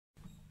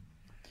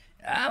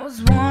I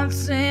was once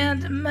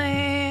sent a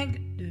man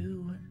could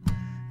do what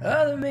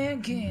other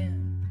men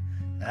can.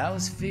 I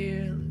was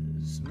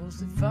fearless,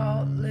 mostly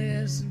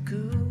faultless and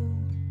cool.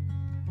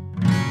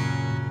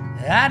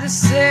 I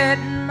just sat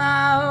in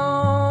my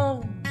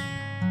home,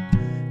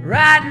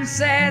 writing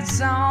sad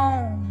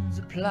songs,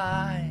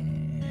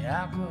 applying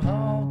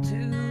alcohol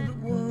to the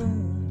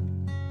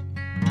wound.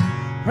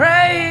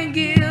 Pray and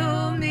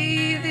give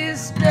me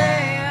this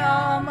day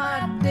all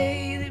my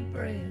daily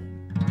bread.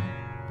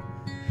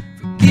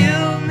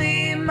 Forgive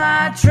me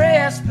my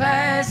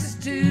trespasses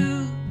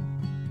too.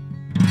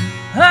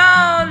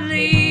 Oh,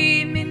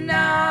 lead me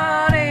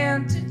not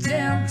into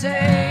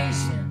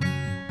temptation.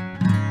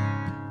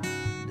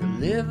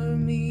 Deliver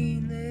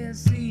me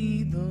less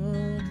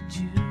evil to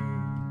choose.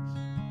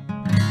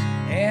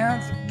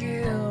 And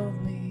forgive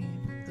me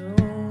for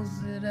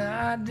those that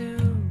I do.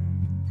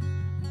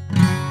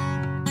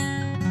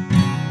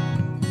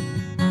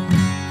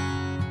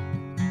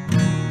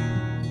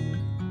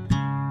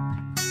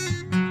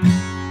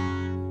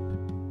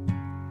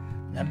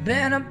 I've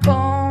been a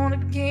born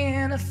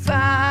again, a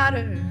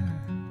fighter,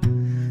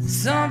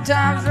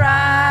 sometimes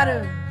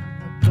writer,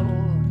 a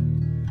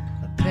poet,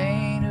 a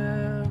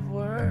painter of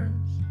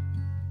words.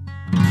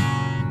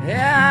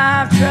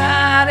 Yeah, I've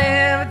tried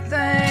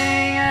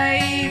everything, I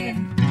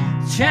even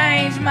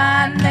changed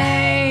my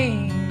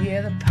name.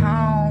 Yeah, the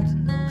poems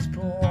in those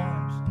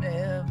poems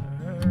never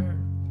hurt.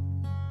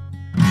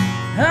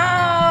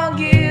 Oh,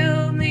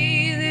 give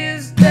me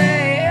this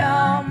day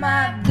all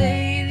my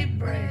daily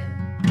bread.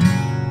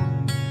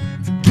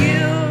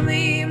 Forgive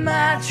me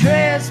my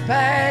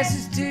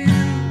trespasses too.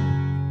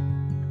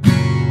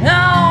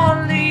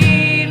 Don't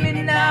lead me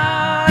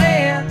not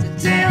into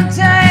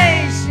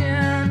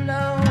temptation,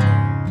 no.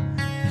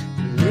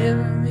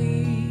 Deliver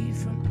me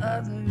from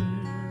others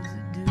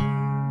that do.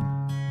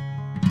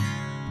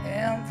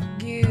 And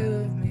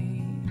forgive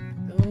me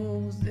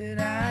those that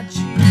I choose.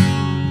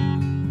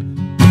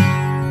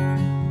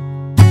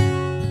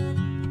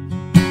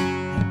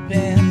 I've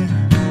been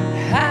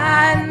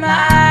high and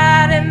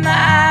mighty,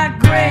 my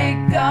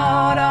great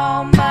God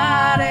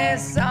Almighty,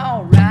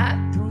 saw right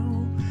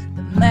through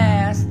the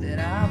mask that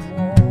I've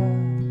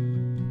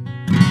worn,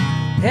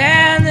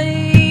 and the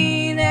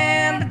in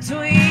and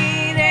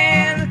between,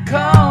 and the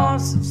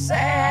cause of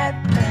sad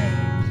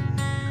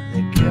things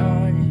that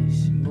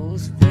garnish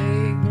most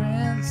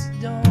vagrant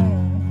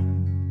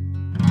storm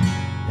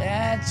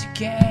that you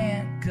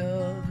can't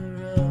cover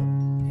up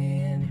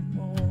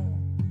anymore.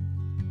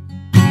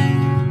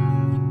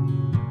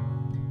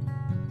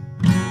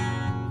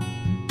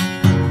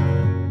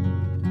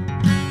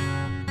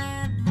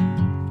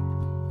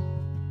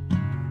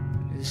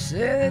 They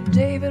say that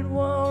David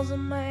was a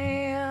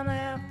man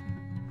after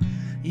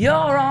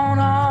your own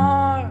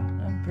heart.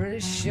 I'm pretty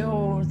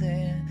sure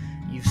that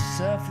you've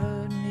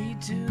suffered me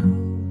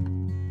too.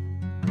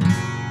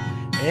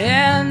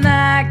 And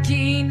thy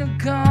kingdom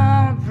come,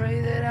 I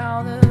pray that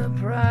all the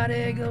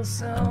prodigal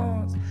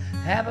sons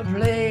have a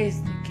place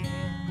they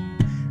can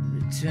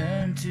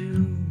return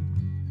to.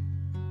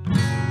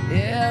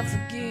 Yeah,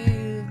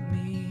 forgive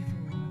me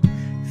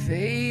for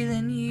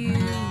failing you.